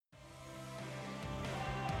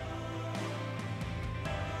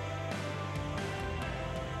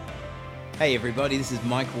Hey everybody, this is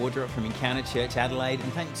Mike Wardrop from Encounter Church Adelaide,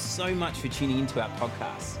 and thanks so much for tuning into our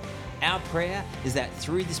podcast. Our prayer is that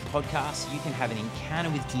through this podcast, you can have an encounter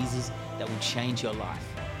with Jesus that will change your life.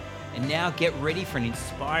 And now get ready for an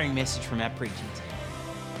inspiring message from our preaching team.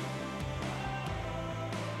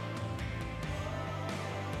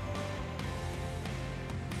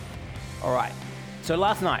 All right, so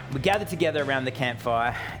last night we gathered together around the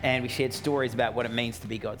campfire and we shared stories about what it means to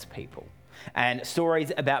be God's people. And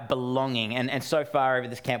stories about belonging. And so far over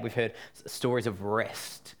this camp, we've heard stories of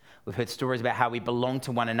rest. We've heard stories about how we belong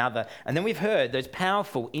to one another. And then we've heard those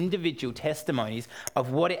powerful individual testimonies of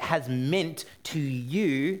what it has meant to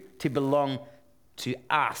you to belong to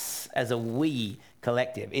us as a we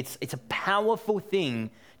collective. It's a powerful thing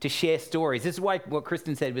to share stories. This is why what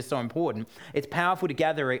Kristen said was so important. It's powerful to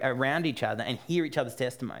gather around each other and hear each other's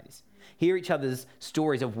testimonies. Hear each other's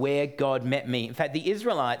stories of where God met me. In fact, the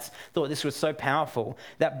Israelites thought this was so powerful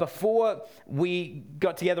that before we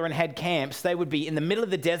got together and had camps, they would be in the middle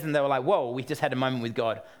of the desert and they were like, whoa, we just had a moment with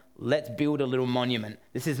God. Let's build a little monument.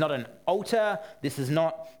 This is not an altar. This is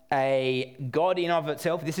not a God in of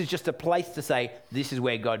itself. This is just a place to say, this is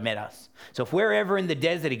where God met us. So if we're ever in the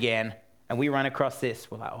desert again and we run across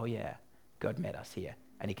this, we're like, oh yeah, God met us here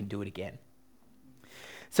and he can do it again.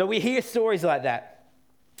 So we hear stories like that.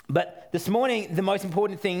 But this morning, the most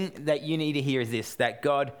important thing that you need to hear is this, that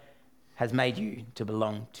God has made you to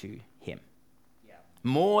belong to him. Yeah.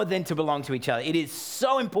 More than to belong to each other. It is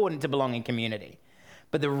so important to belong in community.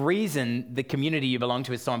 But the reason the community you belong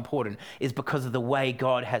to is so important is because of the way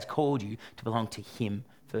God has called you to belong to him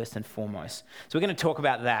first and foremost. So we're going to talk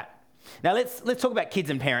about that. Now let's talk about kids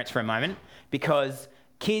and parents for a moment, because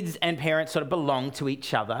kids and parents sort of belong to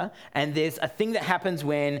each other. And there's a thing that happens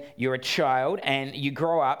when you're a child and you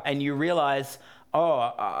grow up and you realize,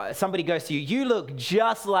 somebody goes to you, you look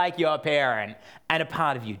just like your parent, and a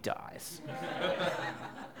part of you dies.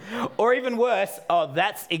 Or even worse,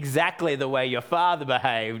 that's exactly the way your father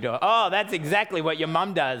behaved. Or, that's exactly what your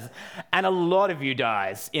mum does. And a lot of you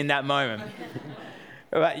dies in that moment.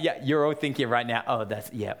 Right, yeah, you're all thinking right now,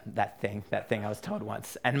 that thing I was told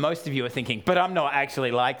once. And most of you are thinking, but I'm not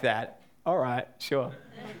actually like that. All right, sure.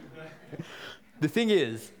 The thing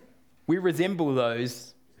is, we resemble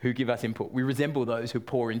those who give us input. We resemble those who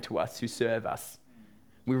pour into us, who serve us.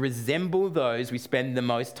 We resemble those we spend the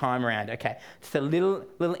most time around. Okay, just a little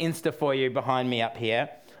Insta for you behind me up here.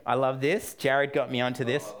 I love this. Jared got me onto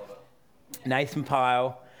this. Nathan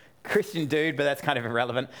Pyle. Christian dude, but that's kind of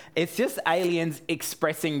irrelevant. It's just aliens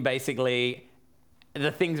expressing basically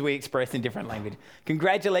the things we express in different language.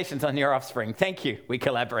 Congratulations on your offspring. Thank you. We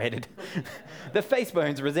collaborated. The face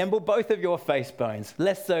bones resemble both of your face bones,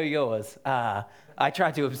 less so yours. I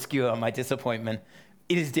tried to obscure my disappointment.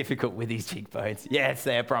 It is difficult with these cheekbones. Yes,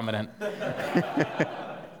 they are prominent.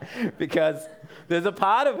 Because there's a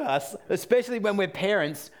part of us, especially when we're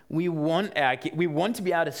parents, we want to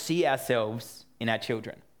be able to see ourselves in our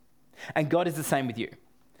children. And God is the same with you.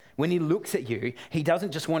 When he looks at you, he doesn't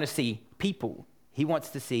just want to see people. He wants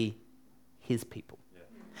to see his people. Yeah.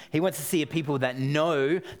 He wants to see a people that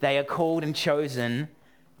know they are called and chosen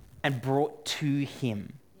and brought to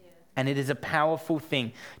him. Yeah. And it is a powerful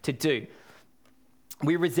thing to do.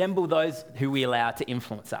 We resemble those who we allow to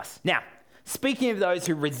influence us. Now, speaking of those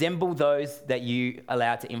who resemble those that you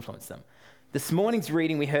allow to influence them, this morning's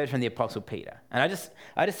reading we heard from the Apostle Peter. And I just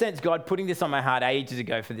sensed God putting this on my heart ages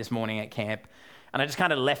ago for this morning at camp. And I just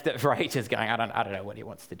kind of left it for ages going, I don't know what he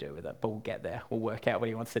wants to do with it, but we'll get there. We'll work out what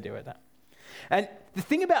he wants to do with it. And the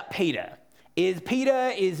thing about Peter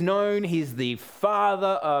is known, he's the father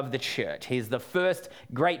of the church. He's the first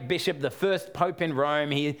great bishop, the first pope in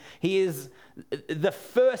Rome. He is the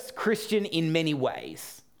first Christian in many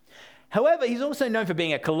ways. However, he's also known for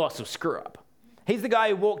being a colossal screw-up. He's the guy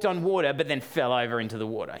who walked on water but then fell over into the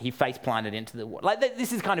water. He face planted into the water.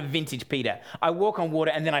 This is kind of vintage Peter. I walk on water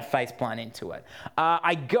and then I face plant into it.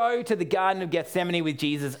 I go to the Garden of Gethsemane with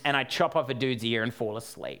Jesus and I chop off a dude's ear and fall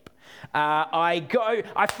asleep.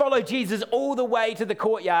 I follow Jesus all the way to the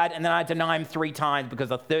courtyard and then I deny him 3 times because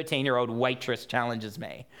a 13-year-old waitress challenges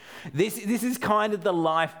me. This is kind of the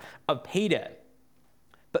life of Peter.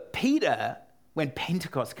 But Peter, when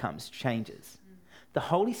Pentecost comes, changes. The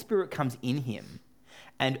Holy Spirit comes in him,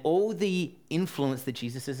 and all the influence that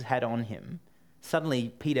Jesus has had on him,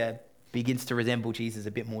 suddenly Peter begins to resemble Jesus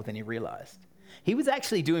a bit more than he realized. He was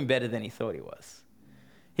actually doing better than he thought he was.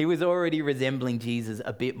 He was already resembling Jesus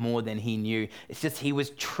a bit more than he knew. It's just he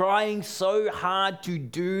was trying so hard to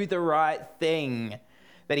do the right thing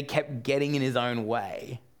that he kept getting in his own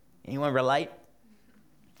way. Anyone relate?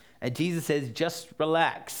 And Jesus says, just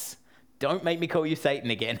relax. Don't make me call you Satan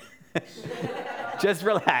again. Just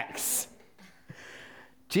relax.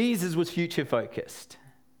 Jesus was future focused.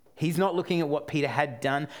 He's not looking at what Peter had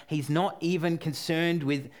done. He's not even concerned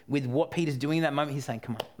with what Peter's doing in that moment. He's saying,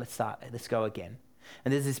 come on, let's start. Let's go again.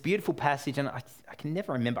 And there's this beautiful passage, and I can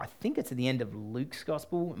never remember. I think it's at the end of Luke's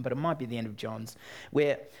gospel, but it might be the end of John's,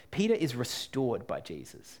 where Peter is restored by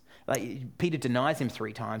Jesus. Like, Peter denies him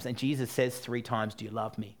 3 times, and Jesus says 3 times, do you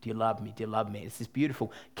love me? Do you love me? Do you love me? It's this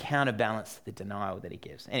beautiful counterbalance to the denial that he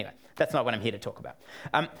gives. Anyway, that's not what I'm here to talk about.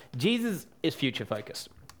 Jesus is future focused.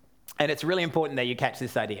 And it's really important that you catch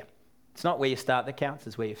this idea. It's not where you start that counts,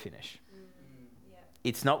 it's where you finish.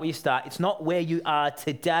 It's not where you start. It's not where you are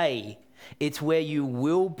today. It's where you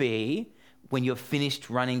will be when you're finished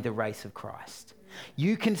running the race of Christ.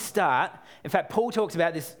 You can start. In fact, Paul talks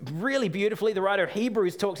about this really beautifully. The writer of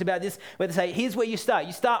Hebrews talks about this, where they say, here's where you start.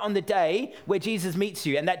 You start on the day where Jesus meets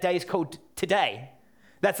you, and that day is called today.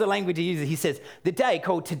 That's the language he uses. He says, the day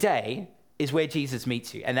called today is where Jesus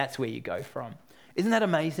meets you, and that's where you go from. Isn't that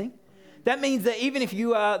amazing? That means that even if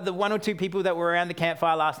you are the 1 or 2 people that were around the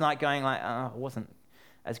campfire last night going like, oh, it wasn't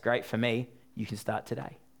as great for me, you can start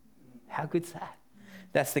today. How good's that?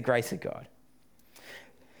 That's the grace of God.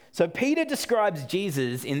 So Peter describes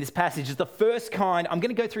Jesus in this passage as the first kind. I'm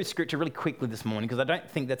going to go through scripture really quickly this morning because I don't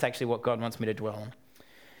think that's actually what God wants me to dwell on.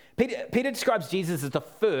 Peter describes Jesus as the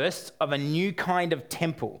first of a new kind of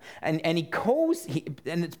temple. And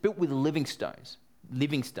it's built with living stones,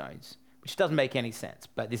 which doesn't make any sense.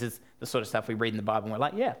 But this is the sort of stuff we read in the Bible and we're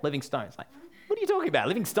like, yeah, living stones. Like, what are you talking about?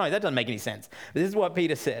 Living stones, that doesn't make any sense. But this is what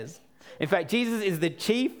Peter says. In fact, Jesus is the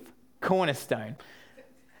chief cornerstone.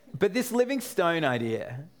 But this living stone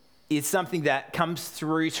idea is something that comes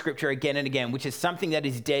through scripture again and again, which is something that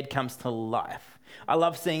is dead comes to life. I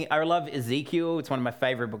love Ezekiel. It's one of my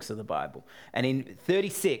favorite books of the Bible. And in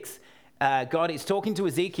 36, God is talking to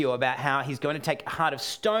Ezekiel about how he's going to take a heart of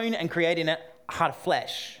stone and create in it a heart of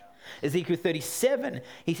flesh. Ezekiel 37,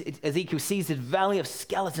 Ezekiel sees this valley of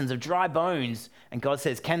skeletons, of dry bones. And God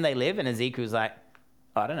says, can they live? And Ezekiel's like,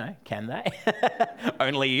 I don't know, can they?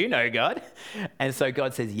 Only you know, God. And so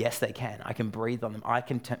God says, yes, they can. I can breathe on them. I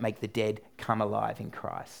can make the dead come alive in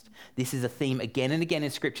Christ. This is a theme again and again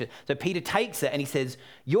in Scripture. So Peter takes it and he says,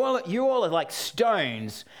 you all are like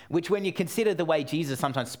stones, which when you consider the way Jesus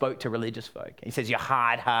sometimes spoke to religious folk, he says, you're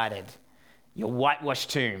hard-hearted. You're whitewashed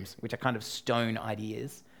tombs, which are kind of stone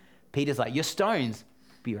ideas. Peter's like, you're stones,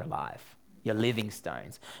 but you're alive. You're living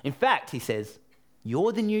stones. In fact, he says,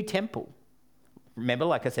 you're the new temple. Remember,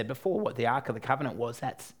 like I said before, what the Ark of the Covenant was,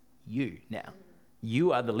 that's you now.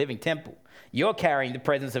 You are the living temple. You're carrying the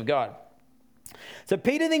presence of God. So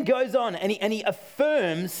Peter then goes on and he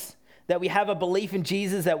affirms that we have a belief in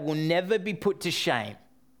Jesus that will never be put to shame.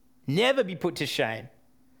 Never be put to shame.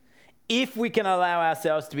 If we can allow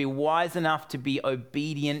ourselves to be wise enough to be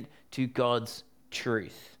obedient to God's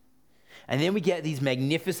truth. And then we get these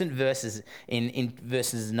magnificent verses in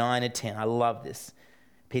verses 9 and 10. I love this.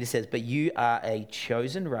 Peter says, but you are a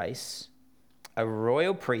chosen race, a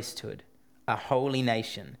royal priesthood, a holy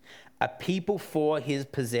nation, a people for his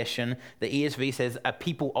possession. The ESV says a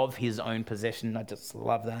people of his own possession. I just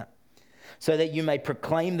love that. So that you may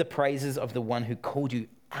proclaim the praises of the one who called you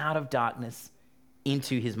out of darkness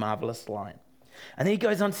into his marvelous light. And then he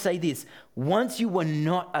goes on to say this, once you were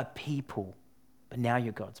not a people, but now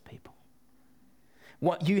you're God's people.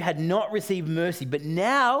 What you had not received mercy, but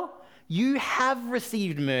now you have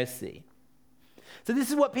received mercy. So this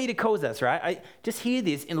is what Peter calls us, right? I just hear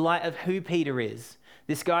this in light of who Peter is.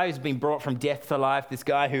 This guy who's been brought from death to life, this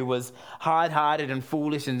guy who was hard-hearted and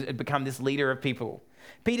foolish and had become this leader of people.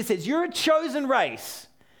 Peter says, you're a chosen race.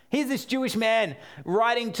 Here's this Jewish man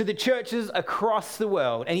writing to the churches across the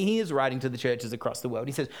world. And he is writing to the churches across the world.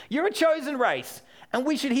 He says, you're a chosen race. And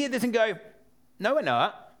we should hear this and go, no, we're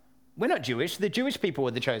not. We're not Jewish. The Jewish people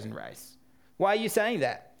are the chosen race. Why are you saying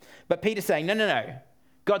that? But Peter's saying, no.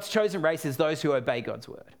 God's chosen race is those who obey God's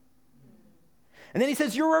word. And then he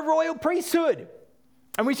says, you're a royal priesthood.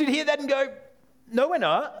 And we should hear that and go, no, we're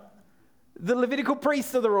not. The Levitical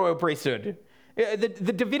priests are the royal priesthood.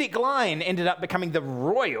 The Davidic line ended up becoming the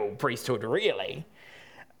royal priesthood, really.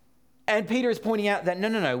 And Peter is pointing out that,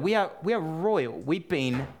 no, we are royal. We've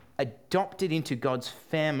been adopted into God's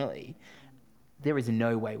family. There is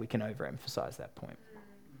no way we can overemphasize that point.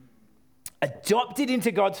 Adopted into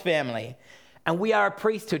God's family, and we are a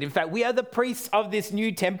priesthood. In fact, we are the priests of this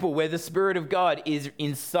new temple where the Spirit of God is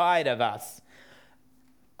inside of us.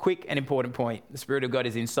 Quick and important point. The Spirit of God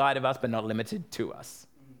is inside of us, but not limited to us.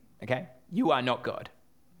 Okay? You are not God.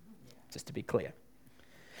 Just to be clear.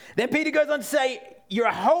 Then Peter goes on to say, You're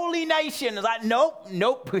a holy nation. It's like,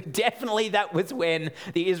 nope. Definitely that was when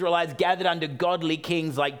the Israelites gathered under godly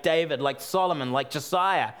kings like David, like Solomon, like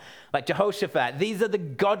Josiah, like Jehoshaphat. These are the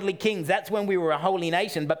godly kings. That's when we were a holy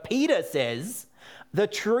nation. But Peter says the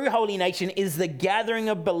true holy nation is the gathering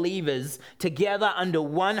of believers together under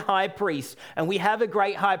one high priest. And we have a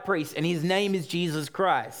great high priest, and his name is Jesus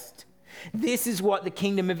Christ. This is what the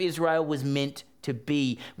kingdom of Israel was meant to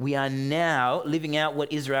be. We are now living out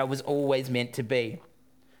what Israel was always meant to be.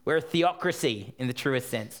 We're a theocracy in the truest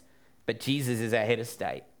sense, but Jesus is our head of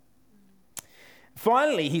state.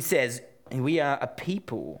 Finally, he says, we are a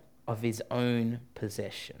people of his own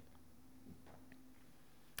possession.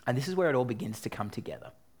 And this is where it all begins to come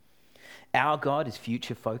together. Our God is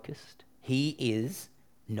future focused. He is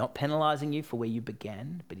not penalizing you for where you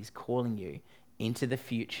began, but he's calling you into the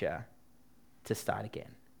future to start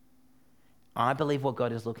again. I believe what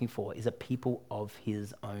God is looking for is a people of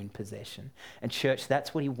his own possession. And church,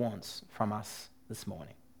 that's what he wants from us this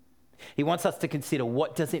morning. He wants us to consider,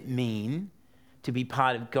 what does it mean to be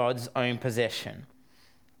part of God's own possession?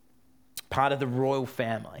 Part of the royal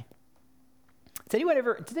family. Does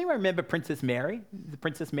anyone remember Princess Mary? The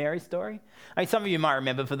Princess Mary story? I mean, some of you might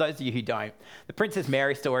remember. For those of you who don't, the Princess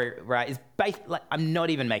Mary story, right, is based, like, I'm not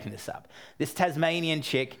even making this up. This Tasmanian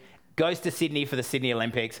chick goes to Sydney for the Sydney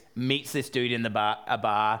Olympics, meets this dude in a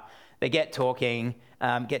bar. They get talking,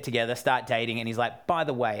 get together, start dating, and he's like, by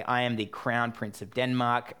the way, I am the Crown Prince of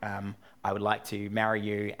Denmark. I would like to marry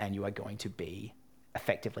you, and you are going to be,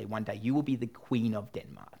 effectively, one day, you will be the Queen of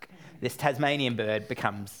Denmark. This Tasmanian bird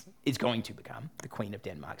is going to become the Queen of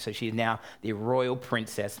Denmark. So she is now the Royal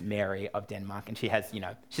Princess Mary of Denmark, and she has,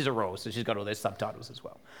 she's a royal, so she's got all those subtitles as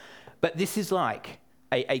well. But this is like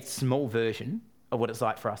a small version of what it's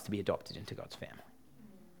like for us to be adopted into God's family.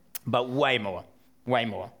 But way more.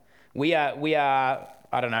 We are,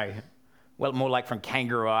 I don't know, well, more like from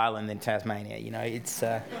Kangaroo Island than Tasmania, it's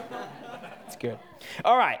good.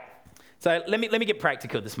 All right, so let me get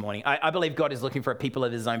practical this morning. I believe God is looking for a people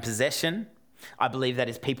of his own possession. I believe that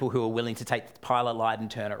is people who are willing to take the pilot light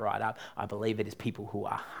and turn it right up. I believe it is people who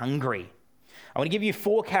are hungry. I want to give you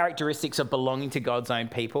 4 characteristics of belonging to God's own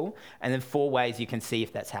people, and then 4 ways you can see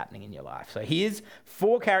if that's happening in your life. So here's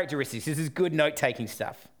 4 characteristics. This is good note-taking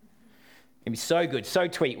stuff. It's going to be so good, so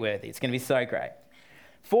tweet-worthy. It's going to be so great.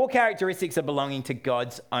 4 characteristics of belonging to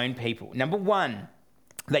God's own people. Number 1,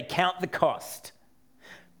 they count the cost.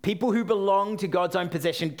 People who belong to God's own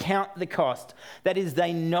possession count the cost. That is,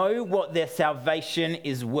 they know what their salvation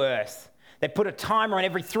is worth. They put a timer on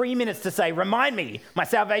every 3 minutes to say, remind me, my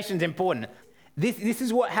salvation's important. This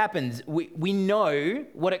is what happens. We know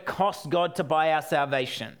what it costs God to buy our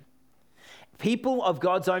salvation. People of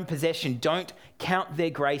God's own possession don't count their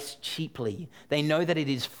grace cheaply. They know that it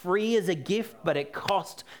is free as a gift, but it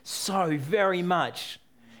costs so very much.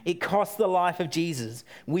 It costs the life of Jesus.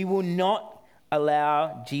 We will not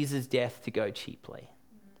allow Jesus' death to go cheaply.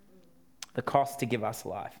 The cost to give us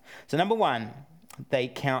life. So number 1, they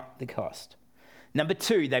count the cost. Number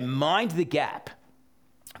 2, they mind the gap.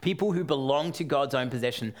 People who belong to God's own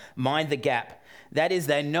possession mind the gap. That is,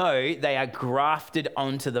 they know they are grafted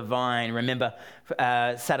onto the vine. Remember,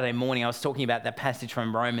 Saturday morning, I was talking about that passage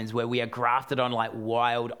from Romans where we are grafted on like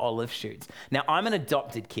wild olive shoots. Now, I'm an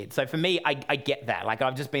adopted kid. So for me, I get that. Like,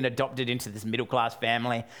 I've just been adopted into this middle-class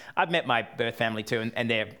family. I've met my birth family too, and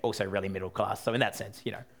they're also really middle-class. So in that sense,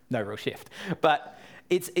 no real shift. But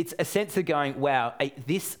it's a sense of going, wow,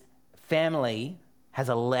 this family has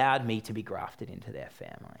allowed me to be grafted into their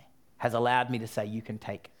family, has allowed me to say, you can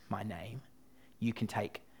take my name, you can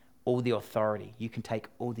take all the authority, you can take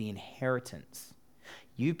all the inheritance.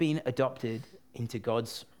 You've been adopted into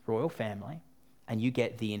God's royal family, and you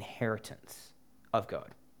get the inheritance of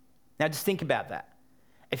God. Now just think about that.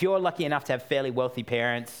 If you're lucky enough to have fairly wealthy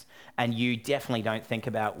parents, and you definitely don't think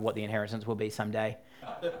about what the inheritance will be someday,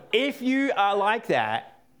 if you are like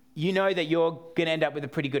that, you know that you're going to end up with a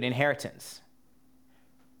pretty good inheritance.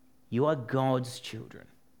 You are God's children.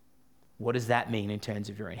 What does that mean in terms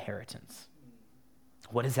of your inheritance?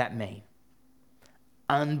 What does that mean?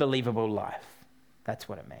 Unbelievable life. That's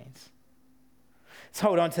what it means. Let's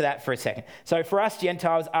hold on to that for a second. So for us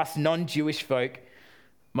Gentiles, us non-Jewish folk,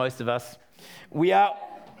 most of us, we are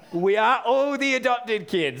all the adopted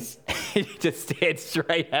kids. You just stared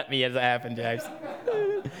straight at me as it happened, James.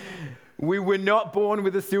 We were not born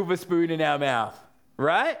with a silver spoon in our mouth.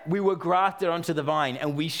 Right? We were grafted onto the vine,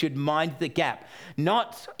 and we should mind the gap.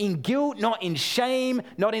 Not in guilt, not in shame,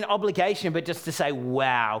 not in obligation, but just to say,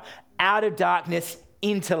 wow, out of darkness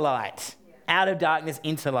into light. Out of darkness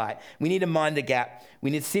into light. We need to mind the gap. We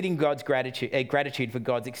need to sit in God's gratitude for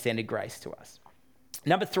God's extended grace to us.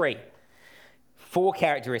 Number 3, 4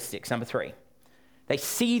 characteristics. Number 3, they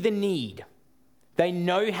see the need. They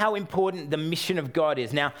know how important the mission of God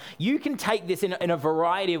is. Now, you can take this in a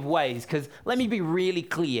variety of ways, because let me be really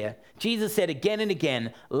clear. Jesus said again and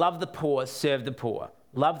again, love the poor, serve the poor.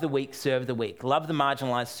 Love the weak, serve the weak. Love the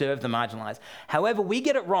marginalized, serve the marginalized. However, we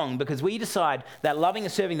get it wrong because we decide that loving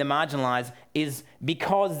and serving the marginalized is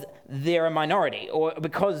because they're a minority or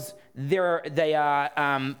because they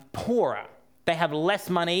are poorer. They have less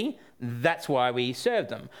money, that's why we serve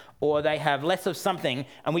them. Or they have less of something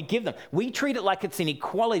and we give them. We treat it like it's an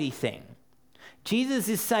equality thing. Jesus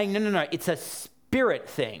is saying, no, it's a spirit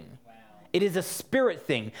thing. It is a spirit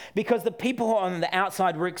thing because the people on the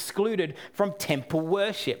outside were excluded from temple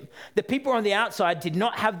worship. The people on the outside did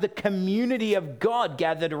not have the community of God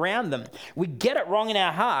gathered around them. We get it wrong in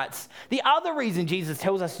our hearts. The other reason Jesus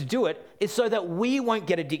tells us to do it is so that we won't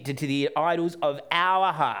get addicted to the idols of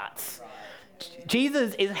our hearts. Right.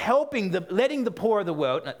 Jesus is letting the poor of the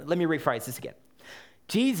world, let me rephrase this again.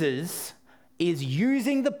 Jesus is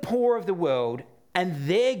using the poor of the world and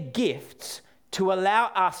their gifts to allow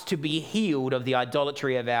us to be healed of the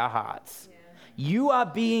idolatry of our hearts. Yeah. You are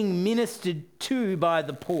being ministered to by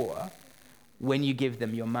the poor when you give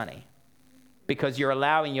them your money because you're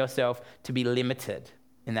allowing yourself to be limited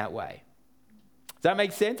in that way. Does that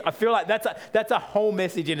make sense? I feel like that's a whole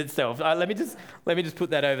message in itself. Let me just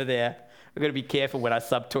put that over there. I've got to be careful when I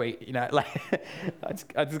subtweet, I'm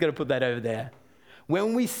just going to put that over there.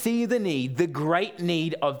 When we see the need, the great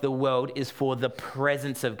need of the world is for the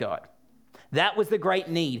presence of God. That was the great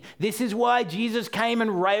need. This is why Jesus came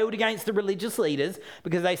and railed against the religious leaders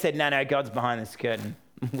because they said, no, God's behind this curtain.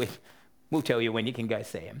 We'll tell you when you can go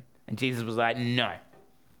see him. And Jesus was like, no,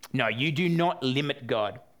 you do not limit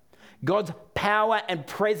God. God's power and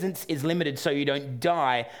presence is limited so you don't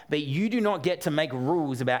die, but you do not get to make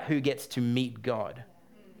rules about who gets to meet God.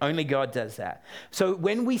 Only God does that. So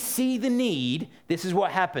when we see the need, this is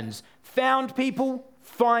what happens. Found people,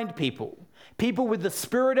 find people. People with the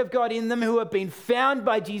Spirit of God in them who have been found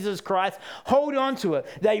by Jesus Christ, hold on to it.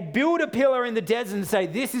 They build a pillar in the desert and say,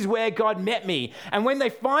 this is where God met me. And when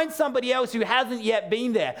they find somebody else who hasn't yet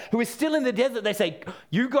been there, who is still in the desert, they say,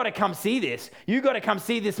 you've got to come see this. You've got to come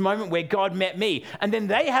see this moment where God met me. And then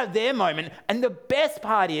they have their moment. And the best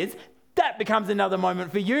part is, that becomes another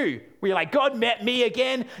moment for you. Where you're like, God met me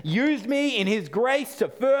again, used me in his grace to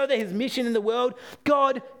further his mission in the world.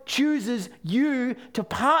 God chooses you to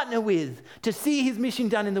partner with, to see his mission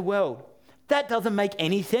done in the world. That doesn't make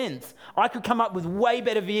any sense. I could come up with way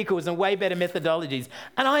better vehicles and way better methodologies,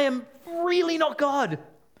 and I am really not God.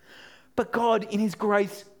 But God, in his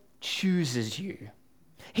grace, chooses you.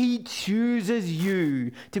 He chooses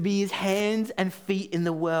you to be his hands and feet in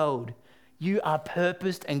the world. You are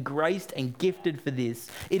purposed and graced and gifted for this.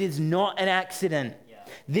 It is not an accident. Yeah.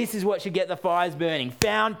 This is what should get the fires burning.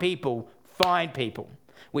 Found people, find people.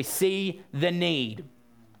 We see the need.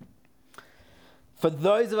 For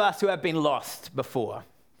those of us who have been lost before,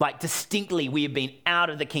 like distinctly we have been out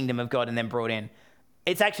of the kingdom of God and then brought in,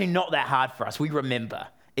 it's actually not that hard for us. We remember.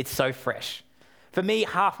 It's so fresh. For me,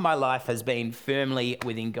 half my life has been firmly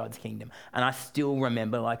within God's kingdom. And I still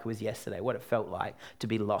remember, like it was yesterday, what it felt like to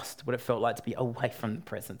be lost, what it felt like to be away from the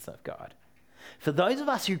presence of God. For those of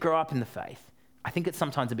us who grow up in the faith, I think it's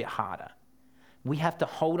sometimes a bit harder. We have to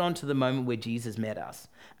hold on to the moment where Jesus met us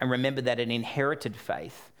and remember that an inherited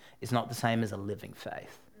faith is not the same as a living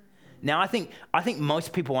faith. Now, I think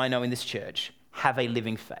most people I know in this church have a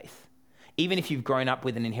living faith, even if you've grown up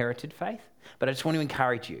with an inherited faith. But I just want to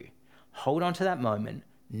encourage you. Hold on to that moment,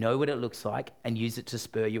 know what it looks like, and use it to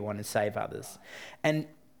spur you on and save others. And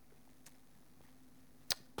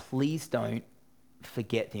please don't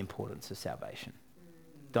forget the importance of salvation.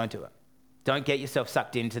 Don't do it. Don't get yourself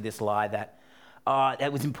sucked into this lie that,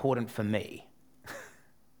 that was important for me.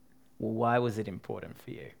 Well, why was it important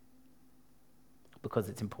for you? Because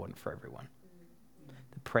it's important for everyone.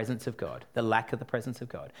 The presence of God, the lack of the presence of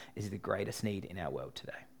God, is the greatest need in our world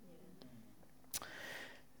today.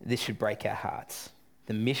 This should break our hearts.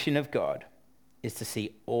 The mission of God is to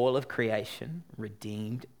see all of creation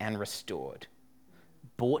redeemed and restored,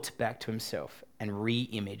 brought back to himself and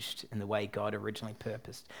re-imaged in the way God originally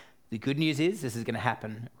purposed. The good news is this is going to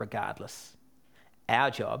happen regardless. Our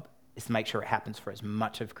job is to make sure it happens for as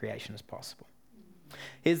much of creation as possible.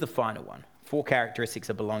 Here's the final one. 4 characteristics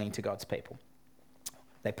of belonging to God's people.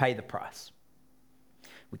 They pay the price.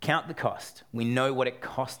 We count the cost. We know what it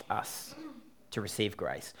cost us to receive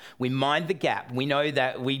grace. We mind the gap. We know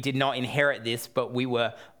that we did not inherit this, but we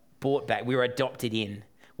were bought back. We were adopted in.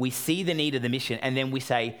 We see the need of the mission, and then we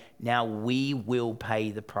say, now we will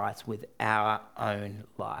pay the price with our own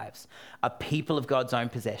lives. A people of God's own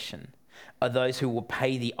possession. are those who will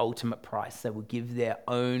pay the ultimate price. They will give their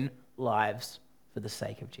own lives for the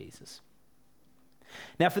sake of Jesus.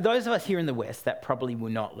 Now, for those of us here in the West, that probably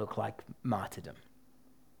will not look like martyrdom.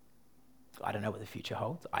 I don't know what the future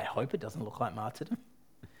holds. I hope it doesn't look like martyrdom.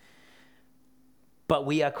 But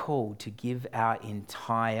we are called to give our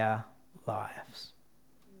entire lives.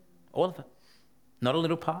 All of it. Not a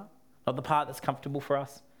little part. Not the part that's comfortable for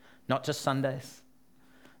us. Not just Sundays.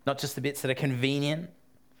 Not just the bits that are convenient.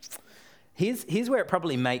 Here's where it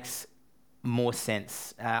probably makes more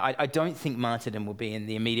sense. I don't think martyrdom will be in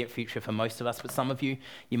the immediate future for most of us, but some of you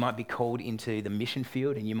might be called into the mission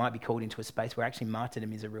field, and you might be called into a space where actually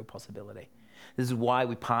martyrdom is a real possibility. This is why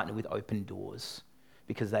we partner with Open Doors,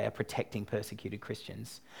 because they are protecting persecuted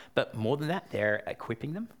Christians. But more than that, they're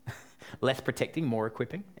equipping them. Less protecting, more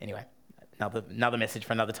equipping. Anyway, another message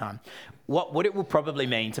for another time. What it will probably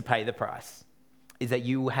mean to pay the price is that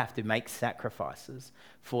you will have to make sacrifices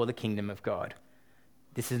for the kingdom of God.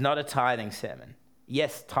 This is not a tithing sermon.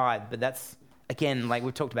 Yes, tithe, but that's, again, like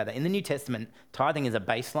we've talked about that. In the New Testament, tithing is a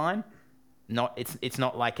baseline. It's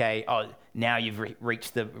not like now you've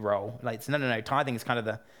reached the role. Like, no. Tithing is kind of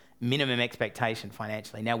the minimum expectation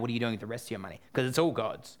financially. Now, what are you doing with the rest of your money? Because it's all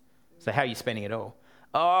God's. So how are you spending it all?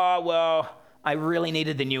 Oh, well, I really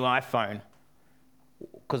needed the new iPhone.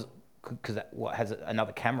 Because what, has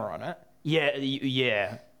another camera on it?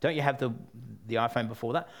 Yeah. Don't you have the iPhone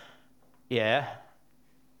before that? Yeah.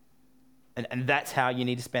 And that's how you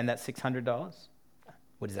need to spend that $600?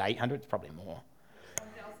 What is it, $800? It's probably more.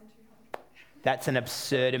 That's an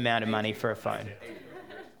absurd amount of money for a phone.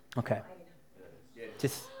 Okay.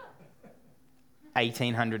 Just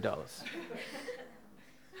 $1,800. Can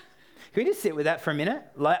we just sit with that for a minute?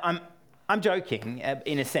 Like, I'm joking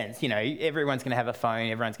in a sense. You know, everyone's going to have a phone.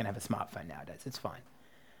 Everyone's going to have a smartphone nowadays. It's fine.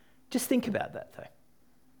 Just think about that, though.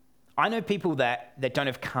 I know people that don't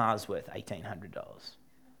have cars worth $1,800.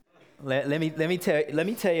 Let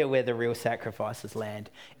me tell you where the real sacrifices land.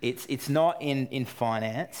 It's not in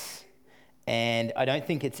finance, and I don't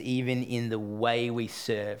think it's even in the way we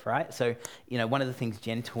serve, right? So, you know, one of the things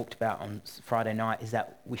Jen talked about on Friday night is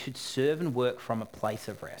that we should serve and work from a place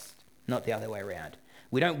of rest, not the other way around.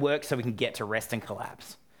 We don't work so we can get to rest and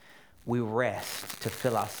collapse. We rest to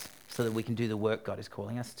fill us so that we can do the work God is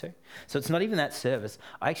calling us to. So it's not even that service.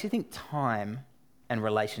 I actually think time and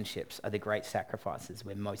relationships are the great sacrifices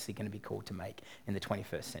we're mostly going to be called to make in the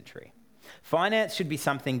 21st century. Finance should be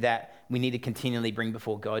something that we need to continually bring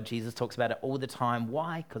before God. Jesus talks about it all the time.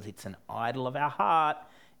 Why? Because it's an idol of our heart.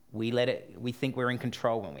 We think we're in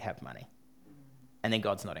control when we have money. And then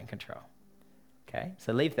God's not in control. Okay?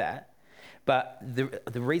 So leave that. But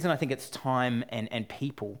the reason I think it's time and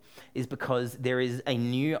people is because there is a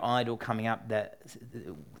new idol coming up that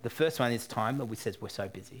the first one is time, that says we're so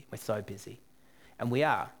busy. We're so busy. And we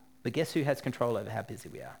are. But guess who has control over how busy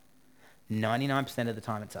we are? 99% of the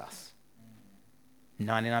time it's us.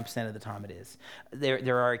 99% of the time it is.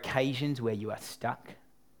 There are occasions where you are stuck.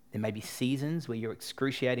 There may be seasons where you're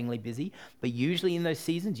excruciatingly busy, but usually in those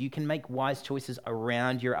seasons you can make wise choices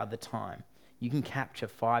around your other time. You can capture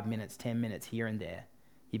 5 minutes, 10 minutes here and there.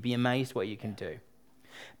 You'd be amazed what you can do.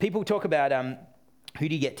 People talk about who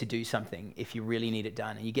do you get to do something if you really need it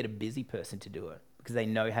done, and you get a busy person to do it because they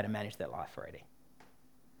know how to manage their life already.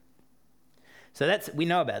 So we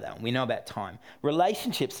know about that one. We know about time.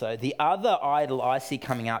 Relationships, though, the other idol I see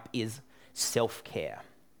coming up is self-care.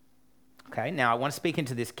 Okay, now I want to speak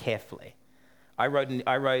into this carefully. I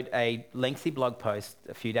wrote a lengthy blog post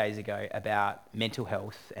a few days ago about mental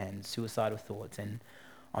health and suicidal thoughts, and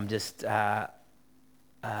I'm just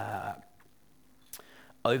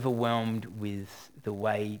overwhelmed with the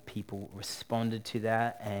way people responded to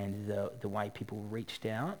that and the way people reached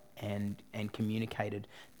out and communicated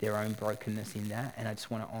their own brokenness in that. And I just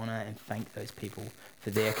want to honour and thank those people for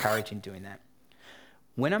their courage in doing that.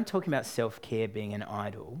 When I'm talking about self-care being an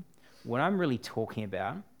idol, what I'm really talking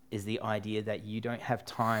about is the idea that you don't have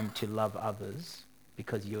time to love others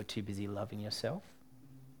because you're too busy loving yourself.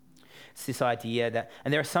 It's this idea that,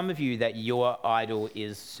 and there are some of you that your idol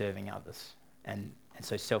is serving others. And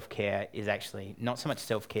so self-care is actually not so much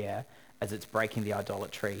self-care as it's breaking the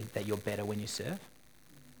idolatry that you're better when you serve.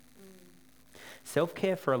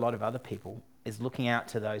 Self-care for a lot of other people is looking out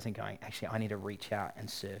to those and going, actually, I need to reach out and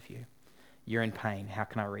serve you. You're in pain. How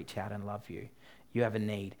can I reach out and love you? You have a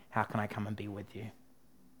need. How can I come and be with you?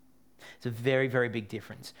 It's a very, very big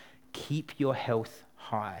difference. Keep your health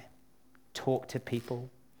high. Talk to people.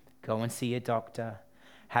 Go and see a doctor.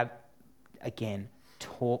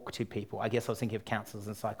 Talk to people. I guess I was thinking of counselors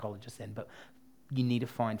and psychologists then, but you need to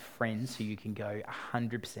find friends who you can go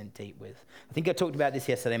 100% deep with. I think I talked about this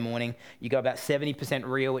yesterday morning. You go about 70%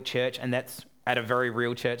 real at church, and that's at a very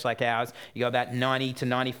real church like ours. You go about 90 to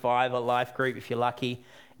 95 at life group if you're lucky.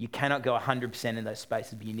 You cannot go 100% in those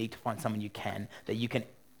spaces, but you need to find someone that you can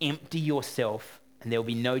empty yourself, and there will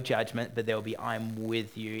be no judgment, but there will be, I'm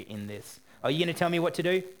with you in this. Are you going to tell me what to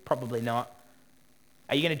do? Probably not.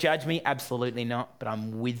 Are you going to judge me? Absolutely not, but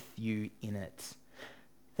I'm with you in it.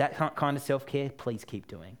 That kind of self-care, please keep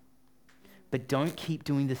doing. But don't keep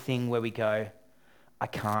doing the thing where we go, I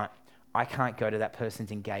can't go to that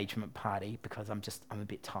person's engagement party because I'm a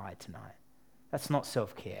bit tired tonight. That's not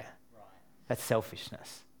self-care. Right. That's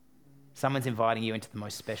selfishness. Someone's inviting you into the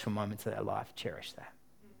most special moments of their life. Cherish that.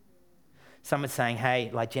 Someone's saying, hey,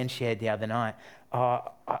 like Jen shared the other night,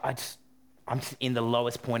 I'm just in the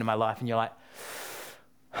lowest point of my life. And you're like,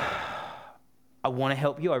 I want to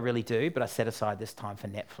help you, I really do, but I set aside this time for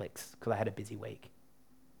Netflix because I had a busy week.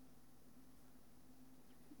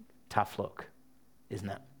 Tough look, isn't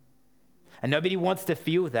it? And nobody wants to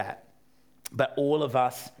feel that, but all of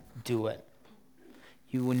us do it.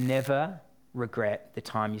 You will never regret the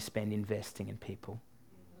time you spend investing in people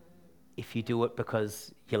if you do it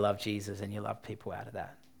because you love Jesus and you love people out of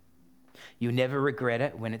that. You'll never regret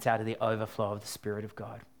it when it's out of the overflow of the Spirit of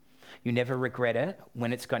God. You never regret it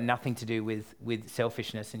when it's got nothing to do with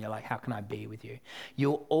selfishness and you're like, how can I be with you?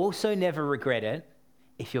 You'll also never regret it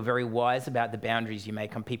if you're very wise about the boundaries you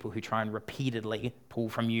make on people who try and repeatedly pull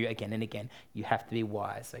from you again and again. You have to be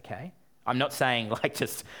wise, okay? I'm not saying like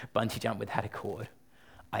just bungee jump with that cord.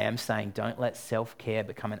 I am saying don't let self-care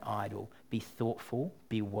become an idol. Be thoughtful,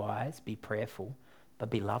 be wise, be prayerful, but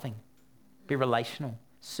be loving, be relational,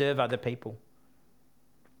 serve other people.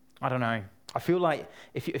 I don't know. I feel like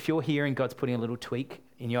if you're hearing God's putting a little tweak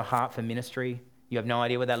in your heart for ministry, you have no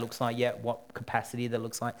idea what that looks like yet, what capacity that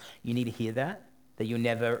looks like, you need to hear that you'll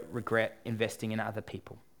never regret investing in other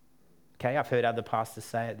people. Okay, I've heard other pastors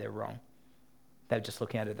say it, they're wrong. They're just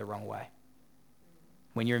looking at it the wrong way.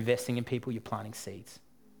 When you're investing in people, you're planting seeds.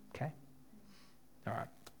 Okay? All right.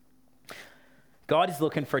 God is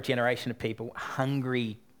looking for a generation of people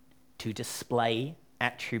hungry to display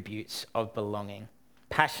attributes of belonging,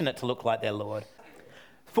 passionate to look like their Lord.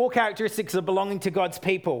 4 characteristics of belonging to God's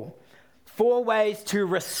people. 4 ways to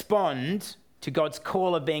respond to God's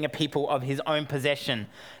call of being a people of his own possession.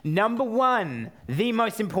 Number 1, the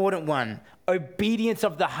most important one, obedience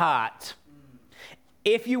of the heart.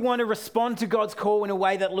 If you want to respond to God's call in a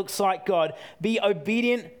way that looks like God, be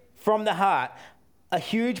obedient from the heart. A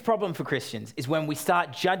huge problem for Christians is when we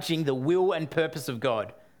start judging the will and purpose of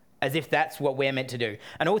God as if that's what we're meant to do.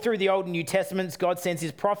 And all through the Old and New Testaments, God sends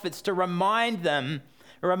his prophets to remind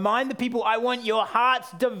the people, I want your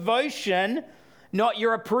heart's devotion, not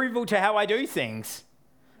your approval to how I do things.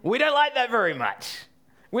 We don't like that very much.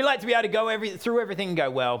 We like to be able to go through everything and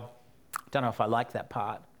go, well, don't know if I like that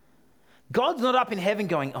part. God's not up in heaven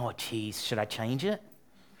going, oh, geez, should I change it?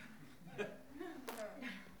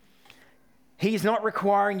 He's not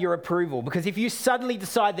requiring your approval, because if you suddenly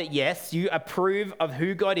decide that, yes, you approve of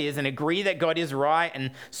who God is and agree that God is right,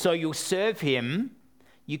 and so you'll serve him,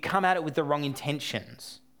 you come at it with the wrong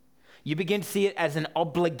intentions. You begin to see it as an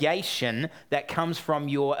obligation that comes from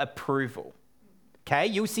your approval. Okay?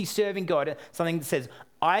 You'll see serving God something that says,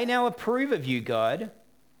 I now approve of you, God,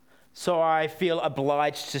 so I feel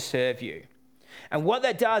obliged to serve you. And what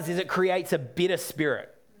that does is it creates a bitter spirit.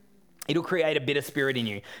 It'll create a bitter spirit in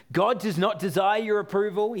you. God does not desire your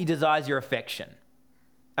approval. He desires your affection.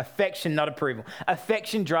 Affection, not approval.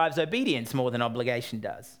 Affection drives obedience more than obligation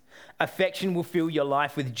does. Affection will fill your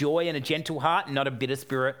life with joy and a gentle heart, not a bitter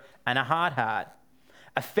spirit and a hard heart.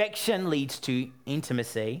 Affection leads to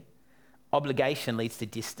intimacy. Obligation leads to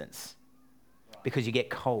distance. Because you get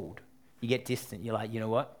cold. You get distant. You're like, you know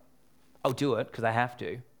what? I'll do it because I have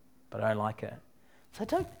to, but I don't like it. So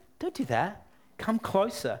don't do that. Come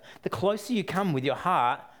closer. The closer you come with your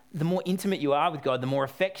heart, the more intimate you are with God, the more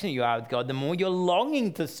affectionate you are with God, the more you're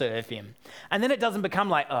longing to serve him. And then it doesn't become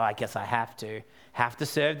like, oh, I guess I have to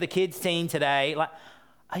serve the kids' team today. Like,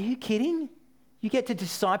 are you kidding? You get to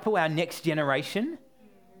disciple our next generation.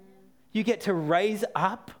 You get to raise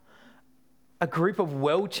up a group of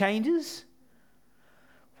world changers.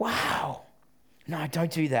 Wow. No,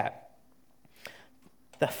 don't do that.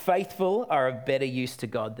 The faithful are of better use to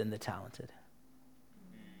God than the talented.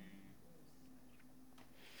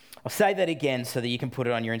 I'll say that again so that you can put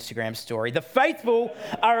it on your Instagram story. The faithful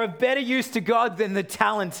are of better use to God than the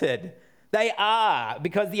talented. They are,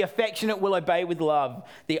 because the affectionate will obey with love.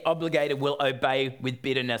 The obligated will obey with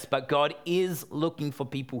bitterness. But God is looking for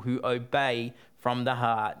people who obey from the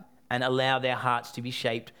heart and allow their hearts to be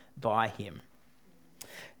shaped by him.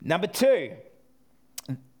 Number 2,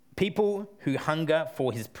 people who hunger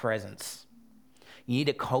for his presence. You need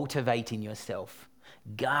to cultivate in yourself,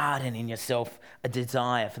 garden in yourself a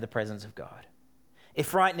desire for the presence of God.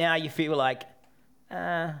 If right now you feel like,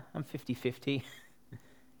 I'm 50-50,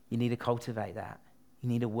 you need to cultivate that. You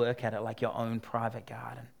need to work at it like your own private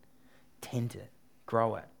garden. Tend it,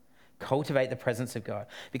 grow it, cultivate the presence of God.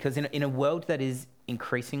 Because in a world that is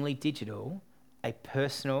increasingly digital, a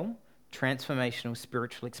personal, transformational,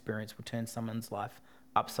 spiritual experience will turn someone's life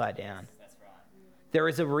upside down. That's right. There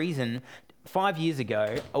is a reason. 5 years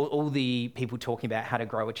ago, all the people talking about how to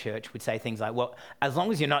grow a church would say things like, well, as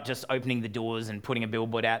long as you're not just opening the doors and putting a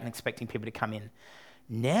billboard out and expecting people to come in.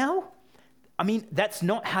 Now, I mean, that's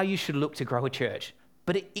not how you should look to grow a church,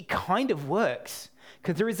 but it kind of works.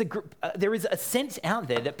 Because there is a sense out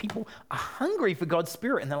there that people are hungry for God's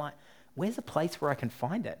Spirit, and they're like, where's a place where I can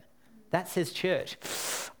find it? That says church.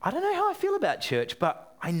 I don't know how I feel about church,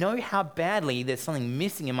 but I know how badly there's something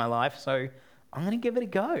missing in my life, so I'm going to give it a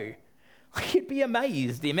go. You'd be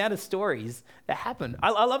amazed the amount of stories that happen.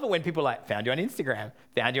 I love it when people are like, found you on Instagram,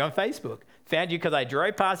 found you on Facebook, found you because I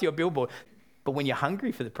drove past your billboard. But when you're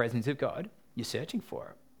hungry for the presence of God, you're searching for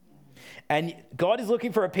it. And God is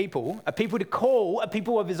looking for a people to call, a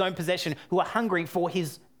people of his own possession who are hungry for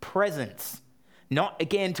his presence, not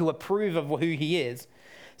again to approve of who he is.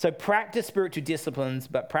 So practice spiritual disciplines,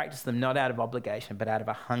 but practice them not out of obligation, but out of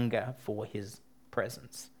a hunger for his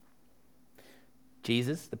presence.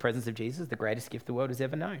 Jesus, the presence of Jesus, the greatest gift the world has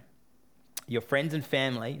ever known. Your friends and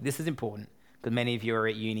family, this is important because many of you are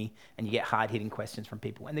at uni and you get hard-hitting questions from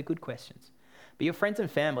people, and they're good questions. But your friends and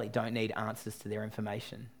family don't need answers to their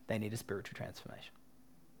information. They need a spiritual transformation.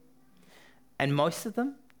 And most of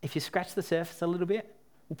them, if you scratch the surface a little bit,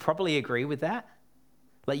 will probably agree with that.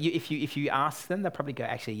 Like if you ask them, they'll probably go,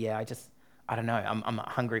 actually, yeah, I don't know, I'm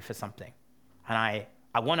hungry for something. And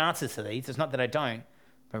I want answers to these. It's not that I don't,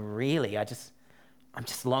 but really I'm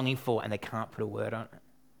just longing for, and they can't put a word on it.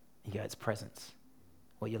 You go, it's presence.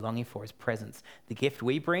 What you're longing for is presence. The gift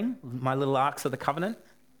we bring, my little arks of the covenant,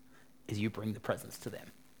 is you bring the presence to them.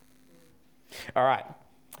 All right,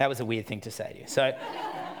 that was a weird thing to say to you. So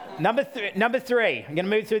number three, I'm going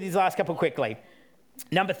to move through these last couple quickly.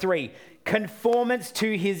 Number 3, conformance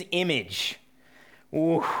to his image.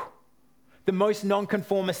 Ooh. The most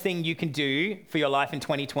non-conformist thing you can do for your life in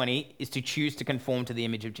 2020 is to choose to conform to the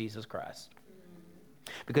image of Jesus Christ.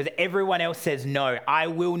 Because everyone else says, no, I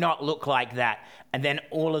will not look like that. And then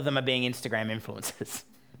all of them are being Instagram influencers.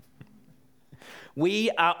 We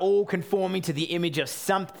are all conforming to the image of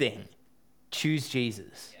something. Choose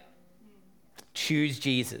Jesus. Choose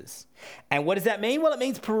Jesus. And what does that mean? Well, it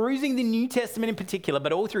means perusing the New Testament in particular,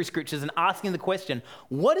 but all through scriptures, and asking the question,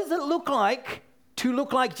 what does it look like to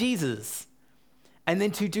look like Jesus? And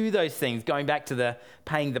then to do those things, going back to the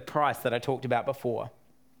paying the price that I talked about before.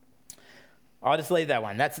 I'll just leave that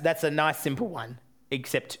one. That's a nice, simple one,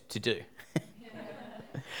 except to do.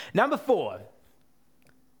 Number 4,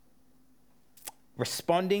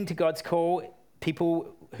 responding to God's call,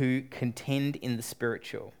 people who contend in the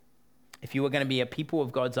spiritual. If you are going to be a people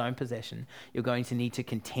of God's own possession, you're going to need to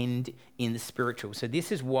contend in the spiritual. So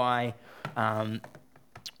this is why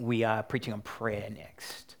we are preaching on prayer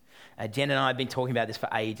next. Jen and I have been talking about this for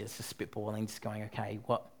ages, just spitballing, just going, okay,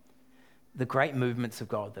 what the great movements of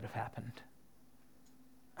God that have happened.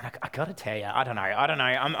 I got to tell you, I don't know.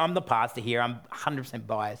 I'm the pastor here. I'm 100%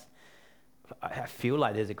 biased. I feel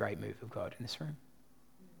like there's a great move of God in this room.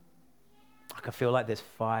 I feel like there's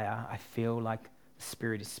fire. I feel like the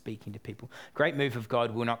Spirit is speaking to people. Great move of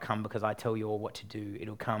God will not come because I tell you all what to do.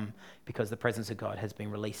 It'll come because the presence of God has been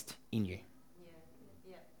released in you.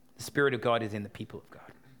 Yeah. The Spirit of God is in the people of God.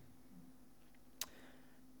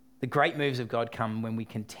 The great moves of God come when we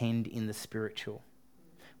contend in the spiritual,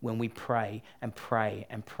 when we pray and pray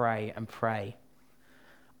and pray and pray.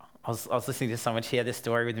 I was listening to someone share this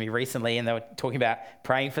story with me recently, and they were talking about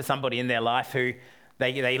praying for somebody in their life who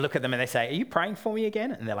they look at them and they say, are you praying for me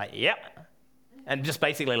again? And they're like, yep. And just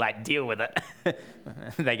basically like deal with it.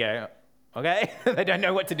 They go, okay. They don't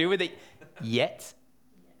know what to do with it yet,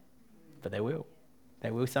 but they will. They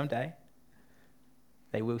will someday.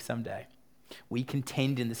 They will someday. We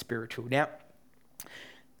contend in the spiritual. Now,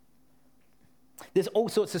 there's all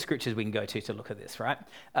sorts of scriptures we can go to look at this, right?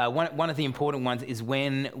 One of the important ones is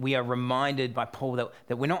when we are reminded by Paul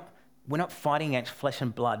that we're not fighting against flesh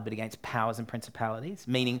and blood, but against powers and principalities,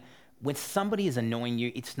 meaning when somebody is annoying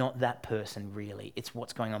you, it's not that person really. It's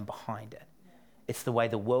what's going on behind it. It's the way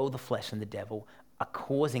the world, the flesh, and the devil are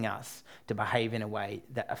causing us to behave in a way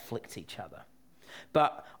that afflicts each other.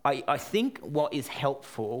 But I think what is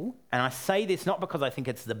helpful, and I say this not because I think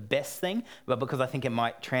it's the best thing, but because I think it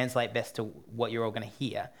might translate best to what you're all going to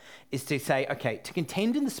hear, is to say, okay, to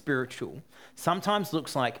contend in the spiritual sometimes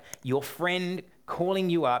looks like your friend calling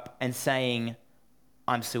you up and saying,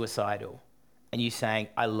 I'm suicidal. And you saying,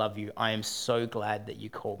 I love you. I am so glad that you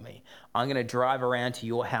called me. I'm going to drive around to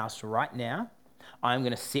your house right now. I'm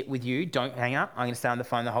going to sit with you. Don't hang up. I'm going to stay on the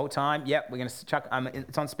phone the whole time. Yep, we're going to chuck.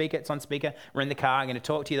 It's on speaker. It's on speaker. We're in the car. I'm going to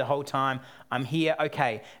talk to you the whole time. I'm here.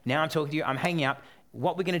 Okay, now I'm talking to you. I'm hanging up.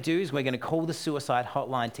 What we're going to do is we're going to call the suicide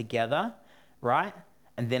hotline together, right?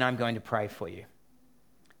 And then I'm going to pray for you.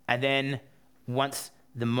 And then once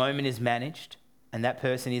the moment is managed and that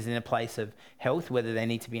person is in a place of health, whether they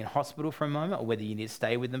need to be in hospital for a moment or whether you need to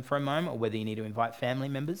stay with them for a moment or whether you need to invite family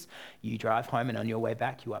members, you drive home and on your way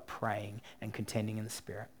back, you are praying and contending in the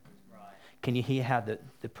Spirit. Right. Can you hear how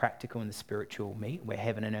the practical and the spiritual meet, where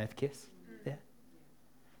heaven and earth kiss? Yeah.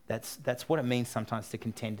 That's what it means sometimes to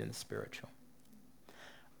contend in the spiritual.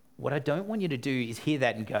 What I don't want you to do is hear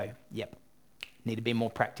that and go, yep, need to be more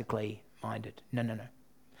practically minded. No.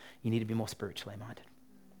 You need to be more spiritually minded.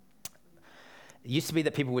 It used to be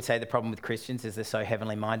that people would say the problem with Christians is they're so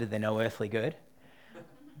heavenly minded, they're no earthly good.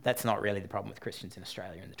 That's not really the problem with Christians in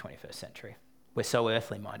Australia in the 21st century. We're so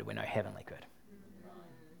earthly minded, we're no heavenly good.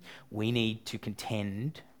 We need to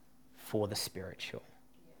contend for the spiritual.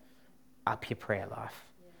 Up your prayer life.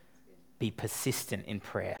 Be persistent in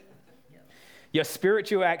prayer. Your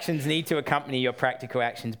spiritual actions need to accompany your practical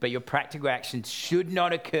actions, but your practical actions should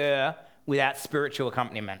not occur without spiritual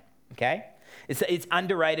accompaniment, okay? It's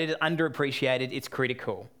underrated, underappreciated, it's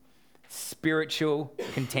critical. Spiritual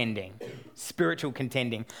contending. Spiritual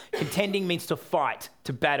contending. Contending means to fight,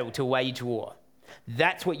 to battle, to wage war.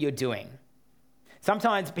 That's what you're doing.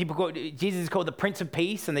 Sometimes Jesus is called the Prince of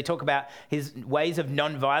Peace, and they talk about his ways of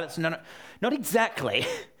non-violence. No, not exactly.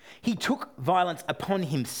 He took violence upon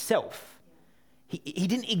himself. He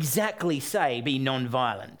didn't exactly say be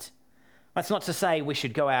non-violent. That's not to say we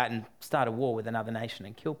should go out and start a war with another nation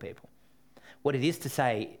and kill people. What it is to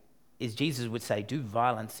say is Jesus would say, do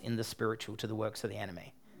violence in the spiritual to the works of the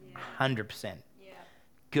enemy. 100%. Yeah.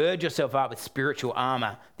 Gird yourself up with spiritual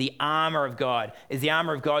armor. The armor of God. Is the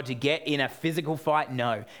armor of God to get in a physical fight?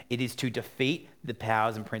 No. It is to defeat the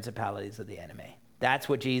powers and principalities of the enemy. That's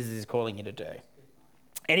what Jesus is calling you to do.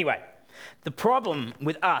 Anyway, the problem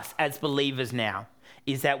with us as believers now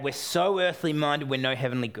is that we're so earthly minded, we're no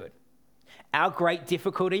heavenly good. Our great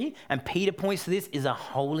difficulty, and Peter points to this, is a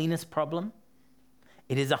holiness problem.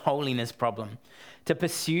 It is a holiness problem. To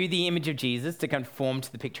pursue the image of Jesus, to conform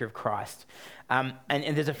to the picture of Christ. And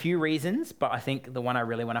there's a few reasons, but I think the one I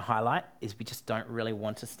really want to highlight is we just don't really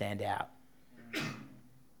want to stand out.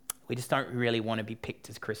 We just don't really want to be picked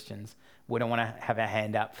as Christians. We don't want to have our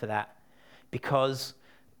hand up for that. Because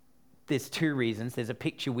there's two reasons. There's a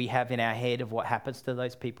picture we have in our head of what happens to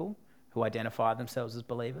those people who identify themselves as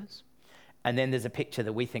believers. And then there's a picture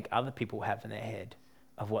that we think other people have in their head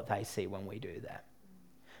of what they see when we do that.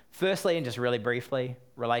 Firstly, and just really briefly,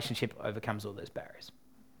 relationship overcomes all those barriers.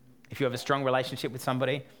 If you have a strong relationship with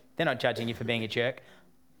somebody, they're not judging you for being a jerk,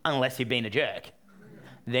 unless you've been a jerk.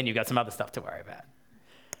 Then you've got some other stuff to worry about.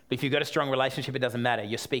 But if you've got a strong relationship, it doesn't matter.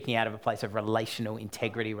 You're speaking out of a place of relational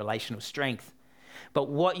integrity, relational strength. But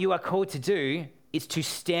what you are called to do is to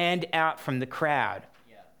stand out from the crowd.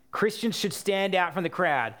 Yeah. Christians should stand out from the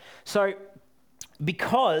crowd. So,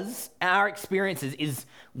 because our experiences is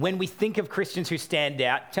when we think of Christians who stand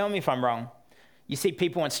out, tell me if I'm wrong, you see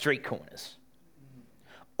people on street corners.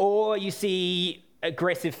 Or you see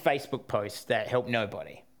aggressive Facebook posts that help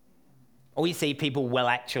nobody. Or you see people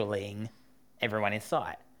well-actuallying everyone in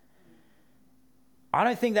sight. I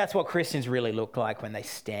don't think that's what Christians really look like when they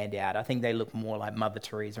stand out. I think they look more like Mother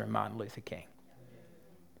Teresa and Martin Luther King.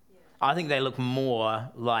 I think they look more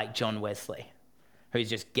like John Wesley, who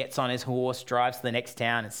just gets on his horse, drives to the next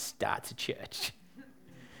town and starts a church.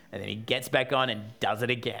 And then he gets back on and does it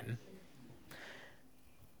again.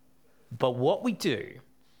 But what we do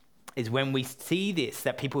is when we see this,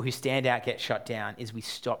 that people who stand out get shut down, is we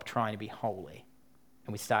stop trying to be holy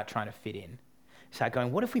and we start trying to fit in. Start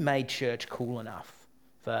going, what if we made church cool enough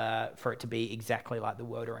for it to be exactly like the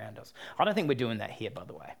world around us? I don't think we're doing that here, by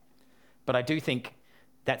the way. But I do think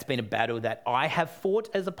that's been a battle that I have fought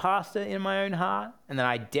as a pastor in my own heart, and that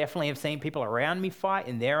I definitely have seen people around me fight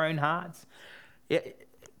in their own hearts.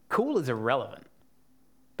 Cool is irrelevant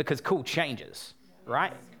because cool changes,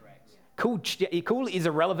 right? Cool is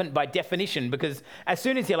irrelevant by definition, because as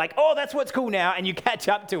soon as you're like, oh, that's what's cool now, and you catch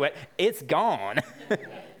up to it, it's gone.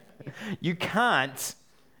 You can't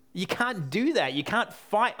You can't do that. You can't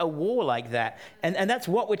fight a war like that. And that's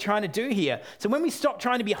what we're trying to do here. So when we stop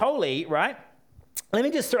trying to be holy, right, let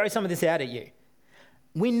me just throw some of this out at you.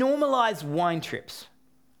 We normalize wine trips.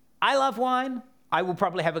 I love wine. I will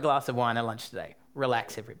probably have a glass of wine at lunch today.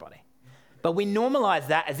 Relax, everybody. But we normalize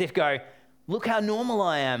that as if go, look how normal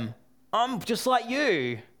I am. I'm just like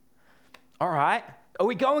you. All right. Are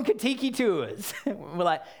we going Kentucky tours? We're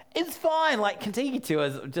like, it's fine. Like Kentucky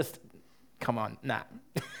tours, just, come on, nah.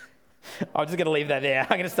 I'm just going to leave that there. I'm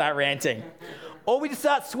going to start ranting. Or we just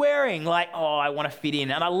start swearing like, oh, I want to fit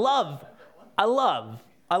in. And I love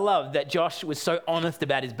that Josh was so honest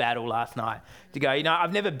about his battle last night to go,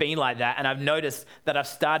 I've never been like that. And I've noticed that I've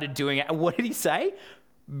started doing it. And what did he say?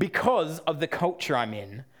 Because of the culture I'm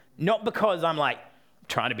in. Not because I'm like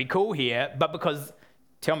trying to be cool here, but because,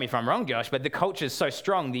 tell me if I'm wrong, Josh, but the culture is so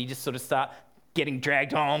strong that you just sort of start getting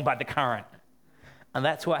dragged on by the current. And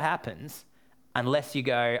that's what happens unless you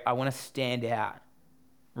go, I want to stand out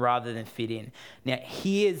rather than fit in. Now,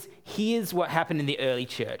 here's what happened in the early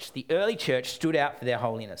church. The early church stood out for their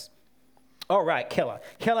holiness. All right, Keller.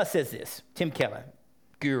 Keller says this, Tim Keller,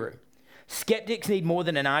 guru. Skeptics need more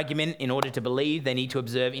than an argument in order to believe. They need to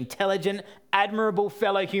observe intelligent, admirable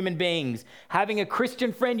fellow human beings. Having a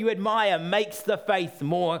Christian friend you admire makes the faith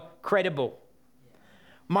more credible.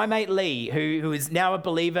 My mate Lee, who is now a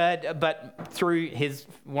believer, but through his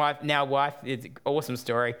wife, it's an awesome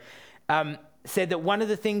story, said that one of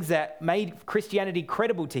the things that made Christianity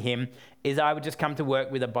credible to him is I would just come to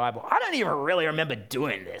work with a Bible. I don't even really remember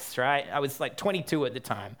doing this, right? I was like 22 at the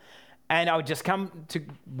time. And I would just come to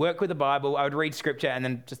work with the Bible. I would read scripture and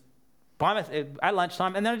then just at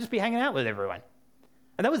lunchtime, and then I'd just be hanging out with everyone.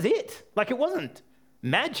 And that was it. Like, it wasn't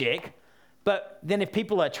magic, but then if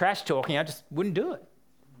people are trash talking, I just wouldn't do it.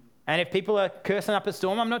 And if people are cursing up a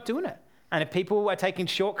storm, I'm not doing it. And if people are taking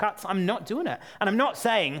shortcuts, I'm not doing it. And I'm not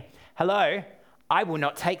saying, hello, I will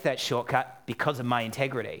not take that shortcut because of my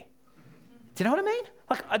integrity. Do you know what I mean?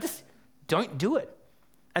 Like, I just don't do it.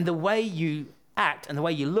 And the way you act and the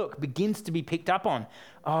way you look begins to be picked up on.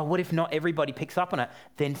 Oh, what if not everybody picks up on it?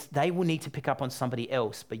 Then they will need to pick up on somebody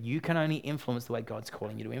else, but you can only influence the way God's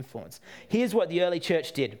calling you to influence. Here's what the early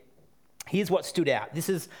church did. Here's what stood out. This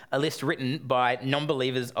is a list written by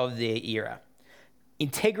non-believers of their era.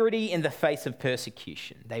 Integrity in the face of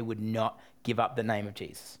persecution. They would not give up the name of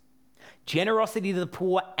Jesus. Generosity to the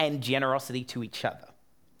poor and generosity to each other.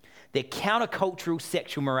 Their countercultural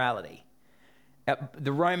sexual morality.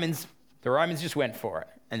 The Romans just went for it,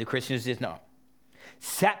 and the Christians did not.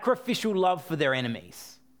 Sacrificial love for their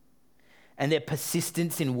enemies, and their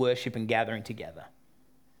persistence in worship and gathering together.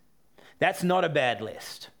 That's not a bad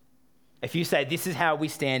list. If you say, this is how we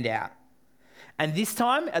stand out. And this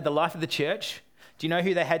time, at the life of the church, do you know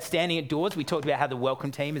who they had standing at doors? We talked about how the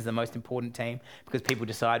welcome team is the most important team because people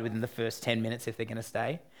decide within the first 10 minutes if they're going to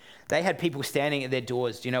stay. They had people standing at their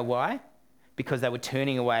doors. Do you know why? Because they were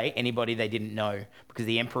turning away anybody they didn't know, because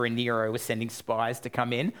the Emperor Nero was sending spies to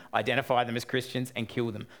come in, identify them as Christians, and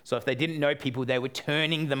kill them. So if they didn't know people, they were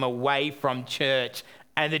turning them away from church,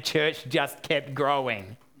 and the church just kept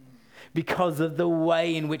growing because of the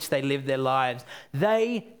way in which they lived their lives.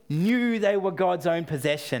 They knew they were God's own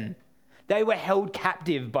possession. They were held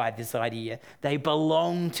captive by this idea. They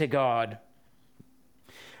belonged to God.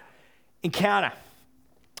 Encounter.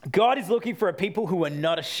 God is looking for a people who are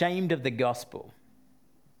not ashamed of the gospel,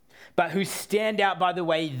 but who stand out by the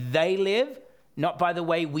way they live, not by the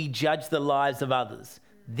way we judge the lives of others.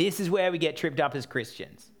 This is where we get tripped up as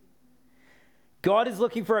Christians. God is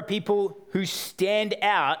looking for a people who stand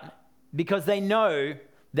out because they know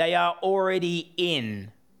they are already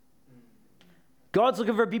in. God's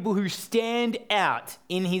looking for people who stand out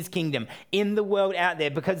in his kingdom, in the world out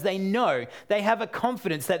there, because they know, they have a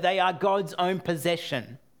confidence that they are God's own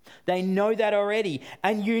possession. They know that already,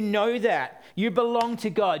 and you know that. You belong to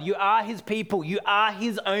God. You are his people. You are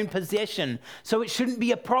his own possession. So it shouldn't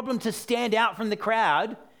be a problem to stand out from the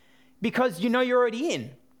crowd because you know you're already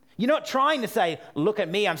in. You're not trying to say, look at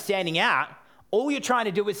me, I'm standing out. All you're trying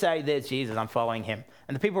to do is say, there's Jesus, I'm following him.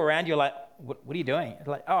 And the people around you are like, what are you doing? It's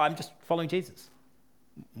like, oh, I'm just following Jesus.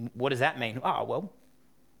 What does that mean? Oh, well,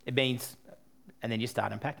 it means, and then you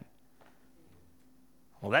start unpacking.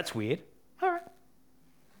 Well, that's weird. All right.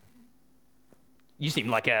 You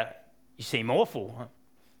seem awful.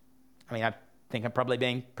 I mean, I think I'm probably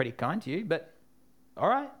being pretty kind to you, but all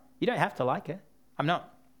right. You don't have to like it. I'm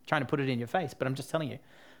not trying to put it in your face, but I'm just telling you,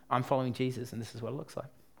 I'm following Jesus and this is what it looks like.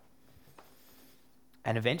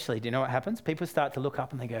 And eventually, do you know what happens? People start to look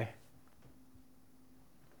up and they go,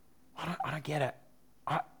 I don't get it.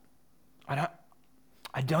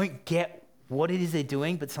 I don't get what it is they're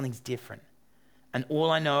doing, but something's different. And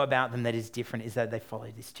all I know about them that is different is that they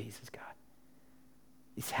follow this Jesus guy.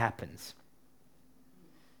 This happens.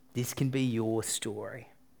 This can be your story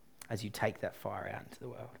as you take that fire out into the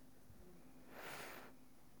world.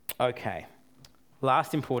 Okay,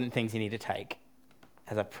 last important things you need to take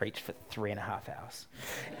as I preached for 3.5 hours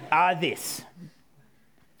are this.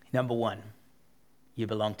 Number 1, you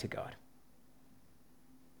belong to God.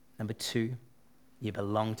 Number 2, you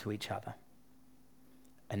belong to each other.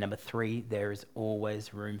 And number 3, there is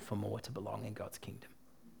always room for more to belong in God's kingdom.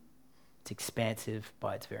 It's expansive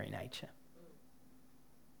by its very nature.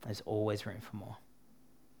 There's always room for more.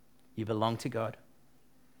 You belong to God,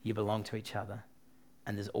 you belong to each other,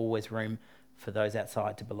 and there's always room for those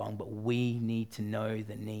outside to belong, but we need to know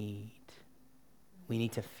the need. We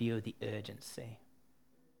need to feel the urgency.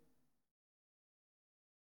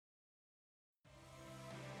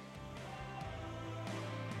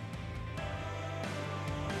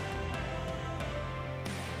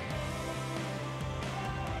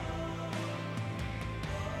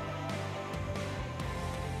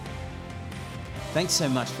 Thanks so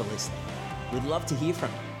much for listening. We'd love to hear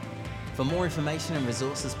from you. For more information and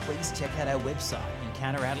resources, please check out our website,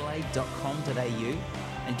 encounteradelaide.com.au,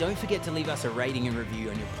 and don't forget to leave us a rating and review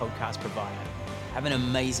on your podcast provider. Have an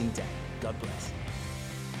amazing day. God bless.